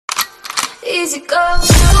easy go.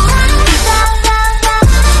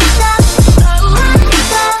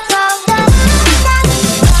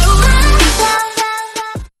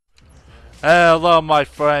 Hello my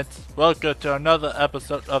friends, welcome to another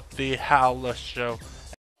episode of the Howler Show.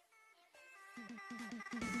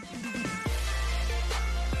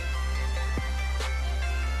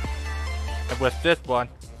 And with this one,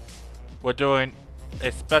 we're doing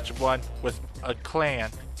a special one with a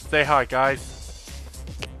clan. Say hi guys.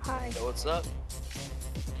 Hi. Yo, what's up?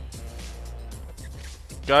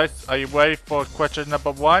 Guys, are you ready for question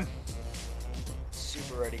number 1?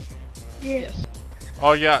 Super ready. Yes.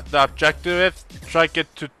 Oh yeah, the objective is try to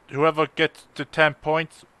get to whoever gets to 10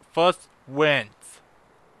 points first wins.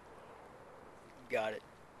 Got it.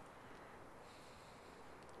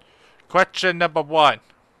 Question number 1.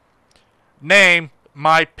 Name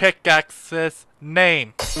my pickaxe's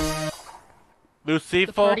name. Lucifer.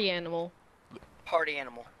 The party animal. Party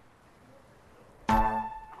animal.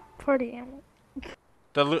 Party animal.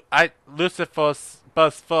 Lucifer's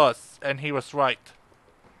buzzed first, and he was right.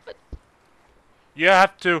 You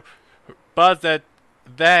have to buzz it,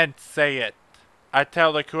 then say it. I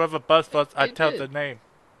tell whoever buzzed first, I tell the name.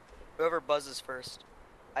 Whoever buzzes first.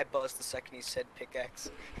 I buzzed the second he said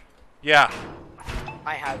pickaxe. Yeah.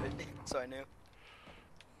 I have it, so I knew.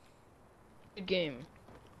 Good game.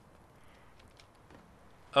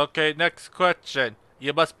 Okay, next question.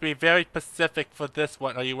 You must be very specific for this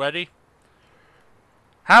one. Are you ready?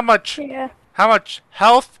 How much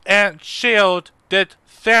health and shield did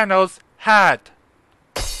Thanos had?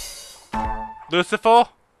 Lucifer?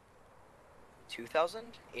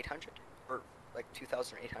 2,800? Or like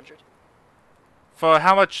 2,800? For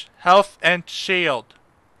how much health and shield?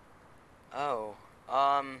 Oh,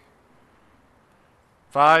 5.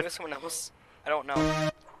 Someone else? I don't know.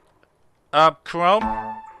 Chrome?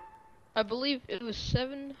 I believe it was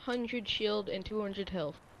 700 shield and 200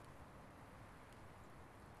 health.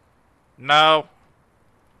 No.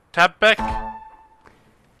 Tepek?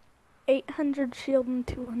 800 shield and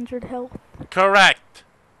 200 health. Correct.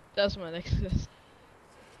 That's my next guess.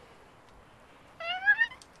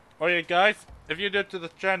 Alright guys, if you're new to the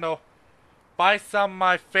channel, buy some of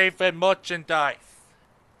my favorite merchandise.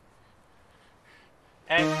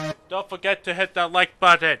 And don't forget to hit that like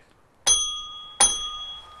button.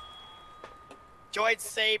 Join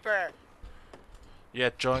Saber! Yeah,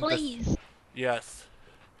 join Please. this. Yes.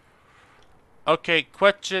 Okay,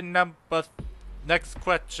 next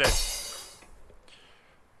question.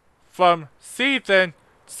 From season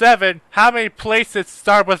 7, how many places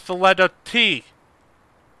start with the letter T?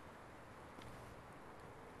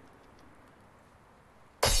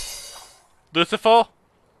 Lucifer?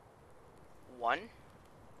 1?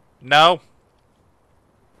 No.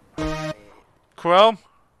 Chrome?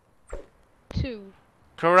 2.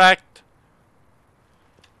 Correct.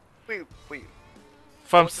 Wait.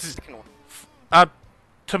 From What was the second one?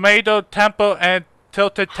 Tomato Temple and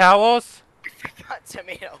Tilted Towers? I forgot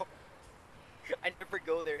tomato. I never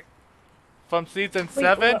go there. From season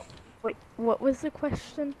 7? Wait, what was the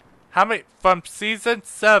question? From season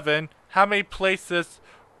 7, how many places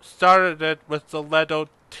started it with the letter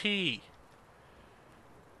T?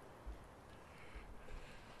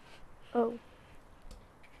 Oh.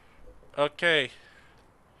 Okay.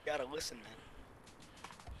 Gotta listen, man.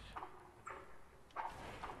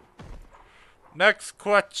 Next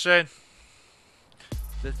question.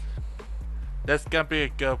 This gonna be a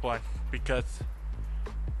good one because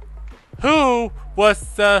who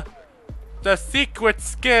was the secret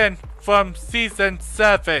skin from season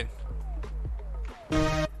 7?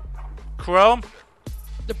 Chrome?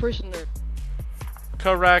 The prisoner.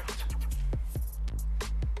 Correct.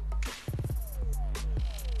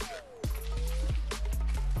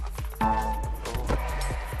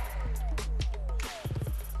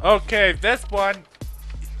 Okay, this one.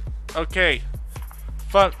 Okay.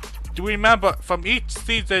 Do you remember from each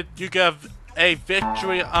season you get a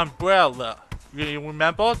victory umbrella? You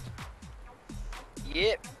remember?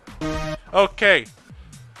 Yep. Okay.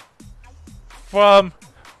 From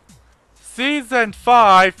season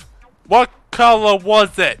 5, what color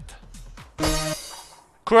was it?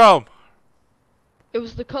 Chrome. It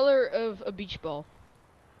was the color of a beach ball.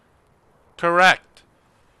 Correct.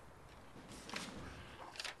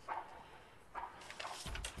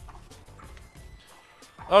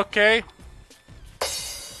 Okay.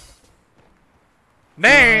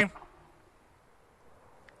 Name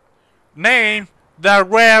the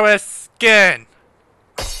rarest skin.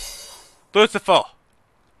 Lucifer.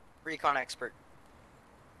 Recon expert.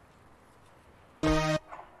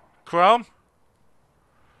 Chrome?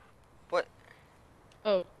 What?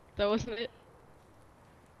 Oh, that wasn't it?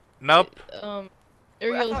 Nope. Wait, I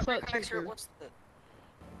Aerial thought assault Recon X trooper. what's the...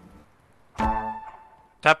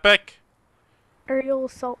 Tepic? Aerial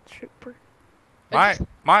assault trooper. My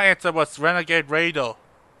answer was Renegade Raider.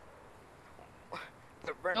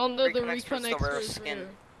 Oh no, the Recon X was Recon the rare Extra is skin.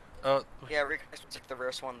 rare. Yeah, Recon X was like the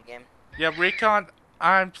rarest one in the game. Yeah, Recon.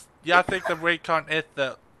 I think the Recon is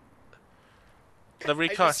the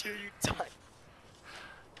Recon. I just hear you die.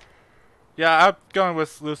 Yeah, I'm going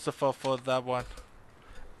with Lucifer for that one.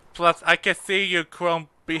 Plus, I can see you, Chrome,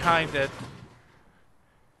 behind it.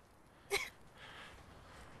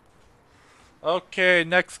 Okay,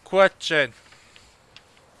 next question.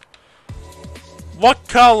 What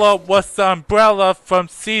color was the umbrella from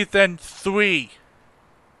season 3?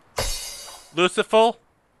 Lucifer?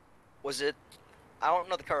 Was it... I don't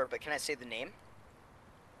know the color, but can I say the name?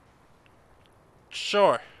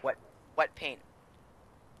 Sure. Wet paint.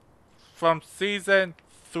 From season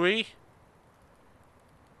 3?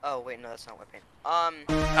 Oh wait, no, that's not wet paint.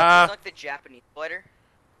 It's like the Japanese glider.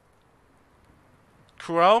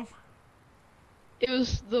 Chrome? It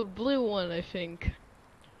was the blue one, I think.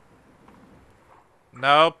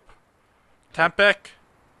 Nope. Tempic?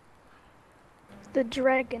 The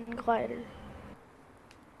dragon glider.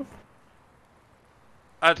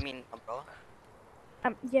 I mean, umbrella.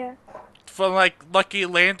 Yeah. For like Lucky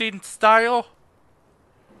Landing style?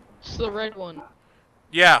 It's the red one.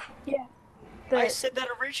 Yeah. Yeah. I said that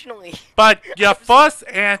originally. But your first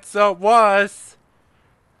answer was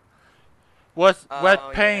wet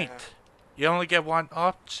paint. Yeah. You only get one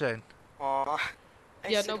option. Aw.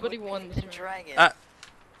 Yeah, nobody won the this round. dragon.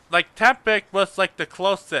 Like Tempic was like the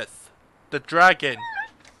closest. The dragon.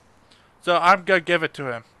 So I'm gonna give it to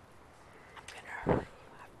him. I'm gonna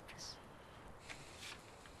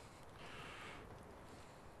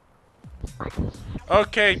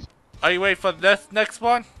Okay, are you ready for this next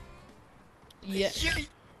one? Yeah.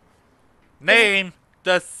 Name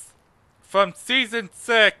from season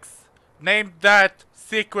 6. Name that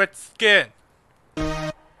secret skin.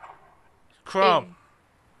 Chrome. Aim.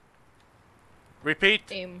 Repeat.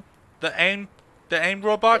 Aim. The aim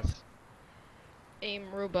robot. Yes.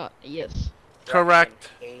 Aim robot. Yes.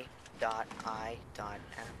 Correct. A.I.M.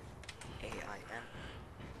 A.I.M.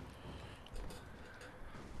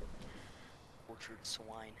 Orchard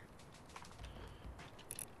swine.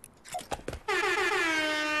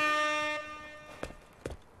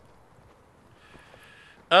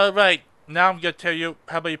 Alright, now I'm gonna tell you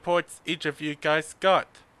how many points each of you guys got.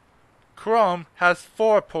 Chrome has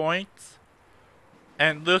 4 points,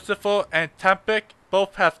 and Lucifer and Tempic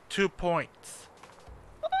both have 2 points.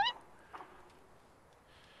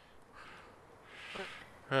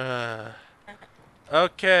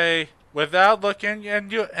 Okay, without looking in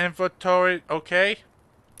your inventory, okay?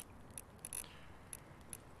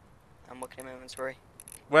 I'm looking at my inventory.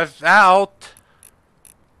 Without,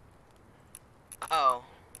 Oh.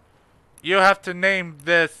 you have to name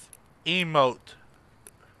this emote.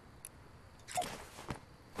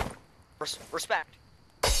 Respect. Respect.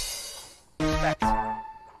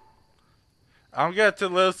 I'm going to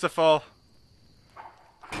Lucifer.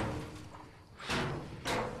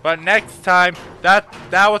 But next time, that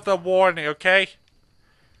was a warning, okay?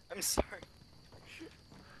 I'm sorry.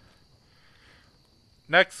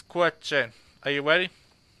 Next question. Are you ready?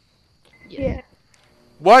 Yeah.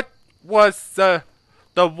 What was the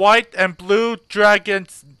white and blue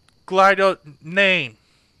dragon's glider name?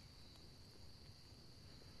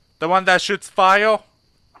 The one that shoots fire?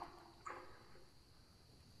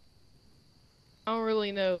 I don't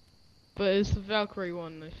really know, but it's the Valkyrie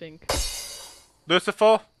one, I think.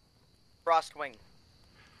 Lucifer? Frostwing.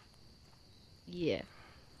 Yeah.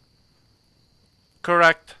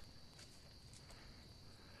 Correct.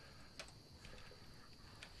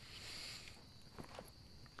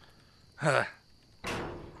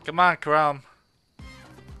 Come on, Chrome.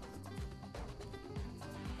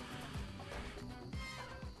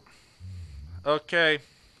 Okay.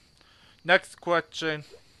 Next question.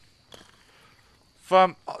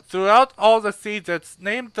 From throughout all the seasons,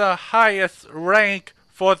 name the highest rank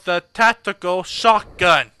for the tactical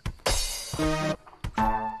shotgun.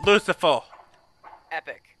 Lucifer.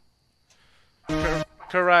 Epic.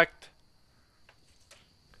 Correct.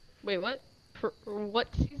 Wait, what? For what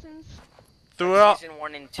seasons? Throughout. Season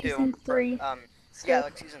 1 and 2. Season 3. Yeah,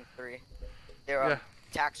 like season 3. Their Yeah.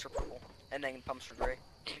 attacks are purple, and then pumps are gray.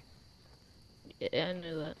 Yeah, I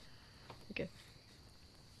knew that. Okay.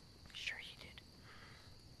 Sure you did.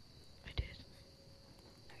 I did.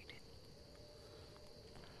 No, you didn't.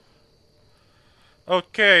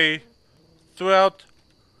 Okay. Throughout.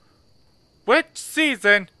 Which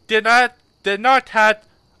season did not have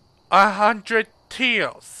 100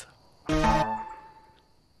 tears?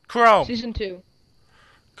 Chrome. Season 2.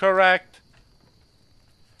 Correct.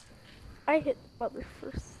 I hit mother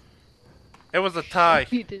first. It was a tie.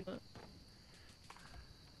 You did not.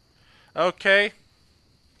 Okay.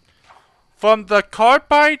 From the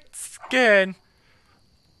carbide skin,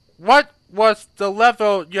 what was the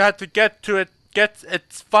level you had to get to it get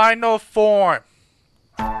its final form?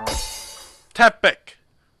 Tepic.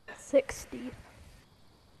 60.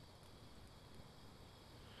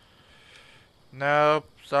 Nope,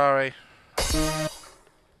 sorry.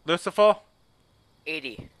 Lucifer?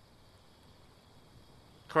 80.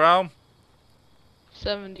 Chrome?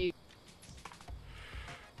 70.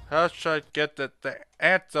 How should I get that? The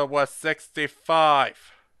answer was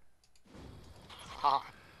 65. Ha.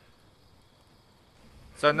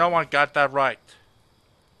 So no one got that right.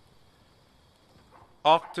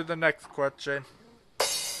 Off to the next question.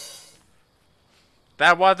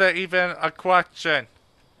 That wasn't even a question.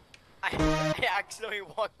 I accidentally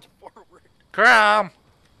walked forward. Chrome!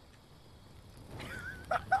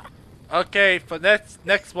 Okay, for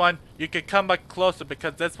next one, you can come back closer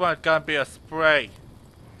because this one is gonna be a spray.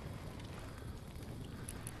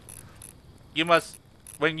 You must,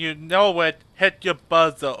 when you know it, hit your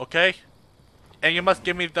buzzer, okay? And you must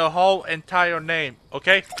give me the whole entire name,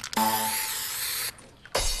 okay?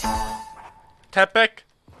 Tepic?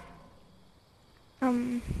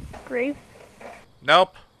 Grave.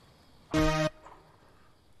 Nope.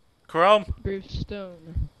 Chrome?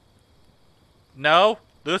 Gravestone. No.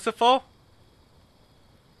 Lucifer?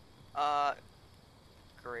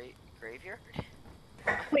 Graveyard?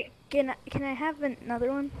 Wait, can I have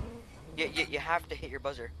another one? You have to hit your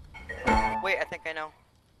buzzer. Wait, I think I know.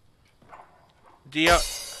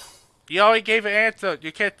 You already gave an answer.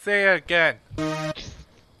 You can't say it again.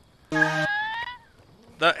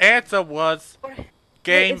 The answer was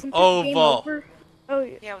game Isn't it over. Game over? Oh,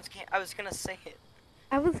 yeah. Yeah, I was gonna say it.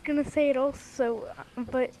 I was gonna say it also,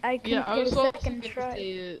 but I couldn't Yeah, I get was a also second gonna try. say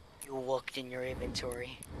it. You looked in your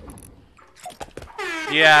inventory.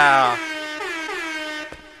 Yeah.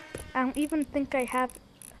 I don't even think I have.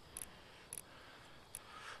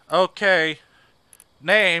 Okay.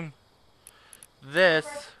 Name this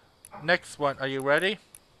next one. Are you ready?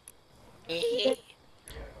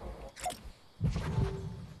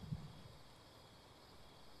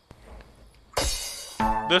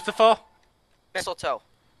 Lucifer? Mistletoe.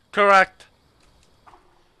 Correct.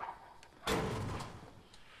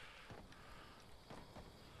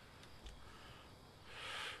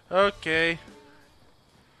 Okay.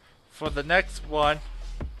 For the next one.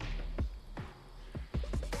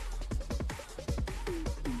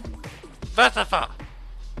 Lucifer!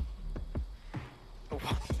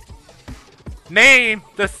 Name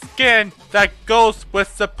the skin that goes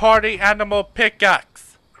with the party animal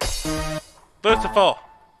pickaxe. Lucifer.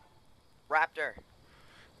 Raptor.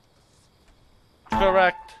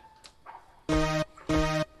 Correct. Yeah,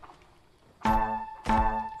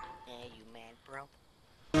 you mad, bro?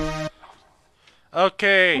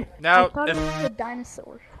 Okay, I now thought it was the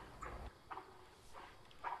dinosaur.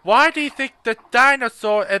 why do you think the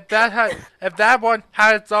dinosaur if that one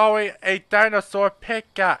has already a dinosaur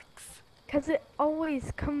pickaxe? Cause it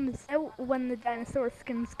always comes out when the dinosaur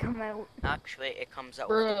skins come out. Actually, it comes out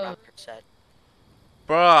with the Bruh. raptor set.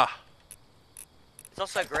 Bruh. It's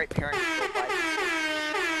also a great pairing to go by.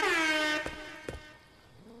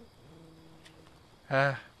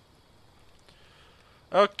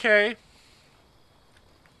 Okay.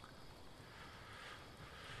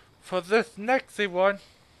 For this next one,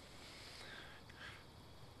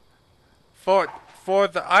 for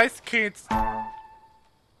the Ice Kid's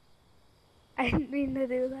I didn't mean to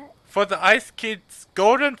do that. for the Ice Kid's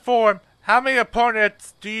golden form, how many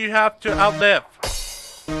opponents do you have to outlive?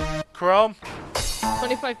 Chrome?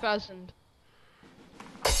 25,000.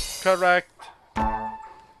 Correct.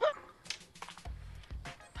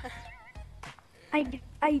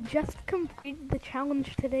 I just completed the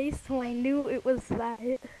challenge today, so I knew it was that. But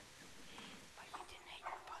you didn't hit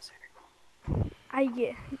your buzzer.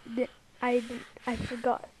 I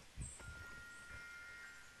forgot.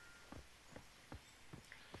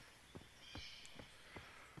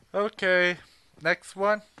 Okay, next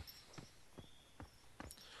one.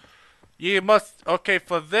 You must, okay,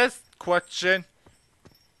 for this question,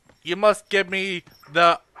 you must give me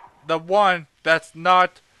the one that's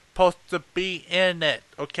not supposed to be in it,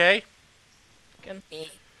 okay?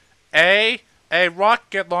 A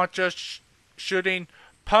rocket launcher shooting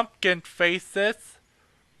pumpkin faces.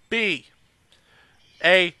 B,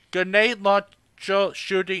 a grenade launcher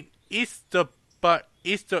shooting Easter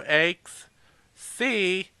eggs.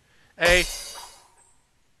 C, I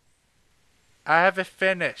haven't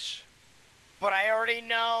finished. But I already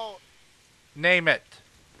know. Name it.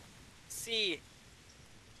 C.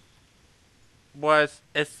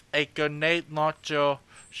 It's a grenade launcher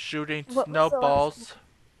shooting What was the last snowballs.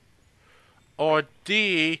 Or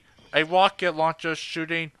D, a rocket launcher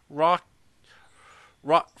shooting rock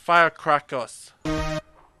firecrackers.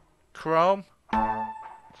 Chrome.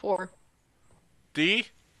 4. D.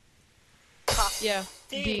 Yeah.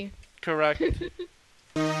 D. Correct.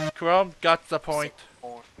 Chrome got the point.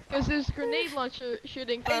 Because there's grenade launcher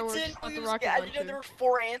shooting fireworks, not the rocket I launcher. didn't know there were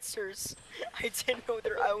 4 answers. I didn't know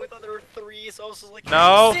there. I thought there were 3, so I was like,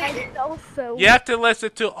 No. I also. You have to listen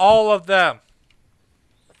to all of them.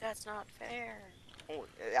 But that's not fair. Oh,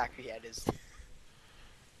 actually, yeah, it is.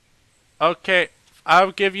 Okay,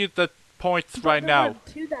 I'll give you the points right now. There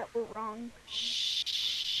were 2 that were wrong.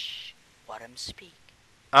 Shh. Let him speak.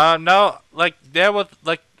 No, like there was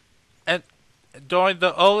like, and during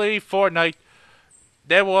the early Fortnite,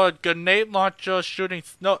 there were grenade launchers shooting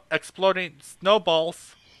exploding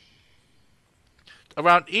snowballs.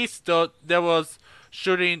 Around Easter, there was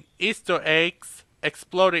shooting Easter eggs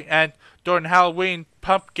exploding, and during Halloween,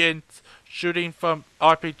 pumpkins shooting from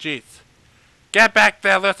RPGs. Get back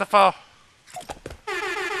there, Lucifer!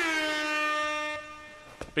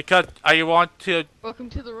 Because you want to? Welcome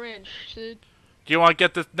to the ranch, Sid. Do you want to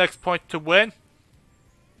get this next point to win?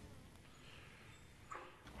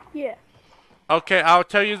 Yeah. Okay, I'll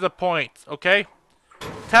tell you the points. Okay,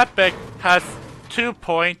 Tepic has 2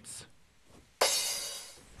 points.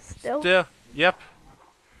 Still. Yep.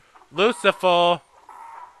 Lucifer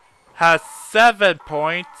has 7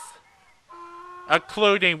 points,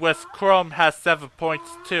 including with Chrome has 7 points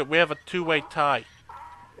too. We have a 2-way tie.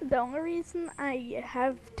 The only reason I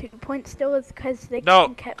have 2 points still is because they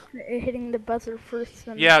kept hitting the buzzer first.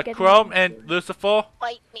 And yeah, Chrome and Lucifer,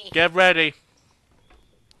 Fight me. get ready.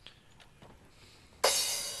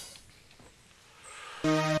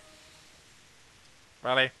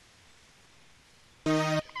 Ready?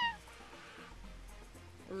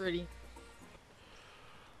 Ready.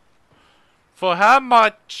 For how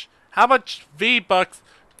much V-Bucks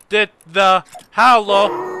did the Howler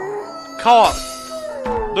cost?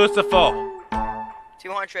 Lucifer.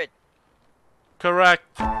 200.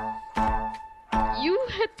 Correct. You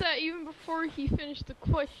hit that even before he finished the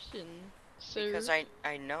question, sir. Because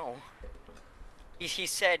I know. He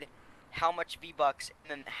said how much V-Bucks and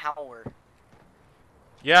then Howler.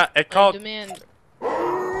 Yeah, it I called. demand a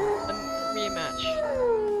rematch.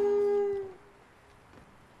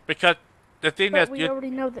 Because the thing But is, we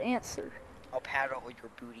already know the answer. I'll paddle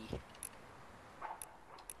your booty.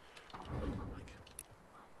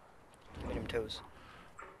 Get him toes.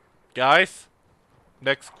 guys,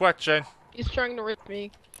 next question. He's trying to rip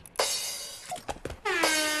me.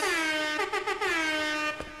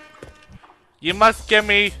 You must give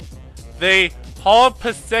me the whole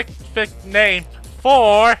Pacific name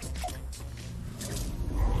for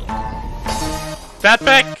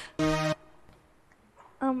Tepic.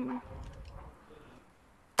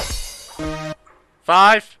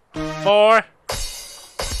 5, 4.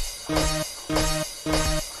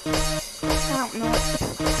 I don't know.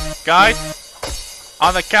 Guys,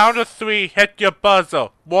 on the count of 3, hit your buzzer.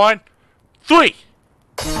 1, 3.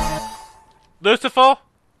 Lucifer.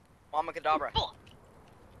 Mama Kadabra.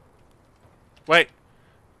 Wait.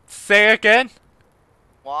 Say again.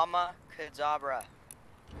 Wama Kadabra.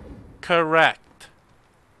 Correct.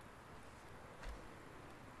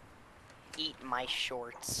 Eat my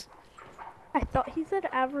shorts. I thought he said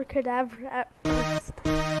abracadabra at first.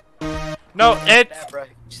 No, it's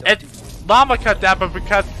Kadabra. Llama Kadabra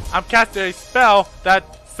because I'm casting a spell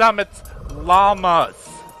that summons llamas.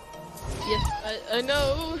 Yes, I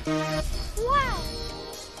know. Wow.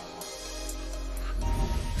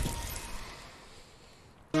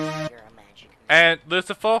 You're a magic man. And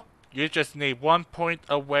Lucifer, you just need 1 point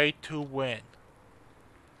away to win.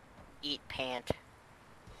 Eat pant.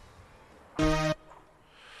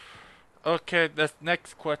 Okay, this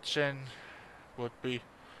next question would be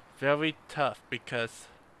very tough because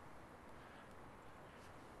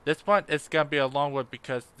this one is gonna be a long one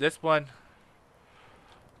because this one.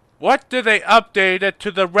 What did they update it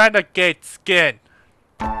to the Renegade skin?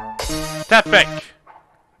 Tepic.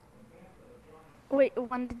 Wait,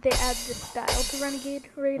 when did they add the style to Renegade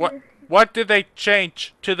Raider? What did they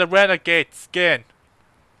change to the Renegade skin?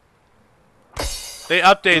 They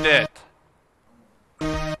updated it.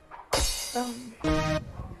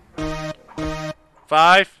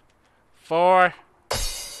 5, 4,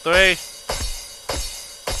 3,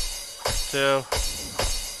 2,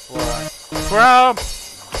 1. Chrome!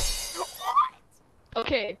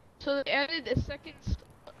 Okay, so they added a second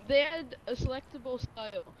they had a selectable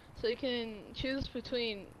style, so you can choose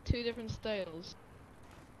between 2 different styles.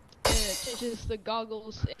 And it changes the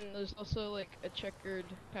goggles, and there's also like a checkered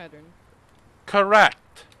pattern.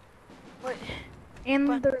 Correct. What? And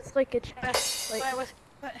What? there's like a chest. Like, What?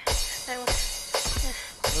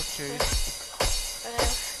 Okay.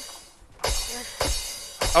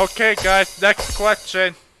 Okay, guys. Next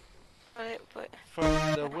question. What? From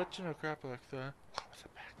the original grappler.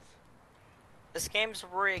 This game's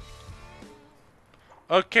rigged.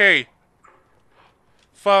 Okay.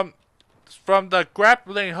 From the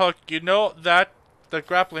grappling hook, you know that the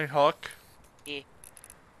grappling hook. Yeah.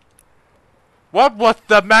 What was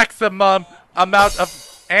the maximum amount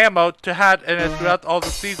of ammo to have in it throughout all the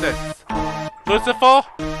seasons? Lucifer?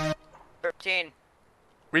 13.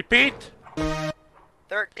 Repeat.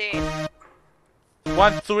 13.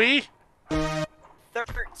 1-3.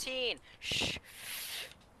 13. Shh.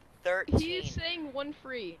 13. He's saying 1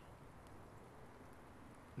 free.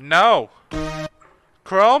 No.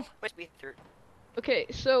 Chrome? Must be 13. Okay,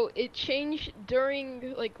 so it changed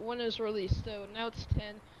during like when it was released, so now it's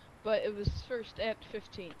 10, but it was first at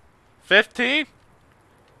 15. 15?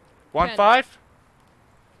 1-5?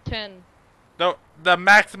 10. No, the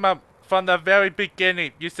maximum from the very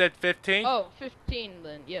beginning. You said 15? Oh, 15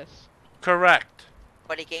 then, yes. Correct.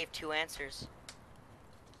 But he gave 2 answers.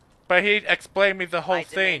 But he explained me the whole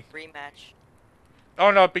thing. Rematch.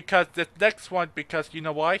 Oh no, because this next one, because you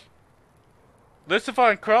know why? Lucifer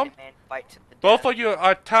and Chrome, Fight to the both death. of you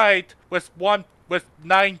are tied with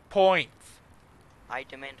 9 points. I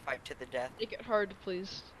demand fight to the death. Make it hard,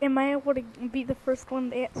 please. am I able to be the first one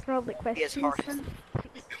to answer all the Be as questions hard as then?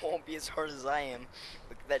 it won't be as hard as I am.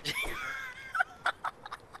 Look at that.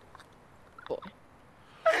 Boy.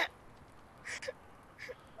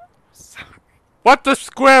 Sorry. What's the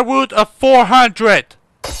square root of 400?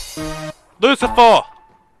 Lucifer,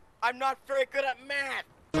 I'm not very good at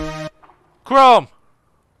math. Chrome,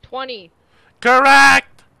 20.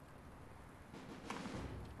 correct.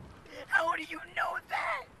 How do you know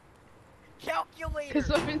that? Calculator.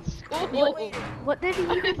 Because I'm in school. Calculator. What did he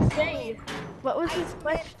even say? What was his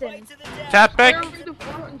question? Fight to the death. Topic. Square root of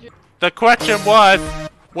 400. The question was,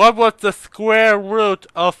 what was the square root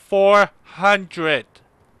of 400?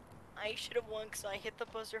 I should have won because I hit the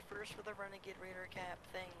buzzer first for the Renegade Raider cap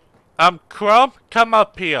thing. Chrome, come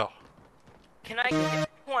up here. Can I get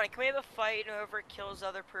one? Can we have a fight and whoever kills the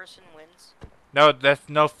other person wins? No, there's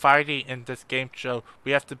no fighting in this game show.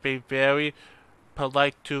 We have to be very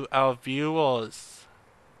polite to our viewers.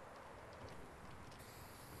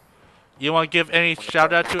 You want to give any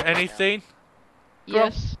shout out to anything?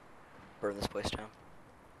 Yes. Burn this place down.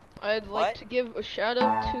 I'd like What? to give a shout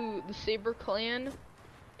out to the Saber Clan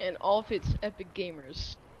and all of its epic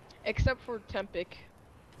gamers. Except for Tempic.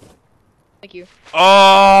 Thank you.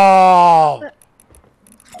 Oh!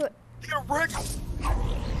 You're rigged.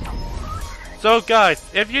 So guys,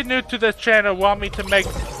 if you're new to this channel, want me to make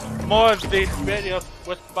more of these videos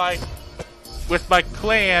with my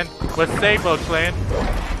clan, with Saber Clan,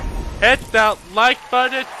 hit that like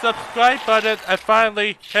button, subscribe button, and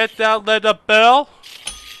finally hit that little bell.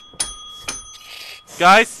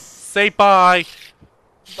 Guys, say bye.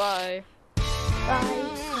 Bye. Bye.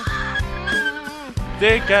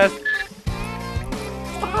 See you guys.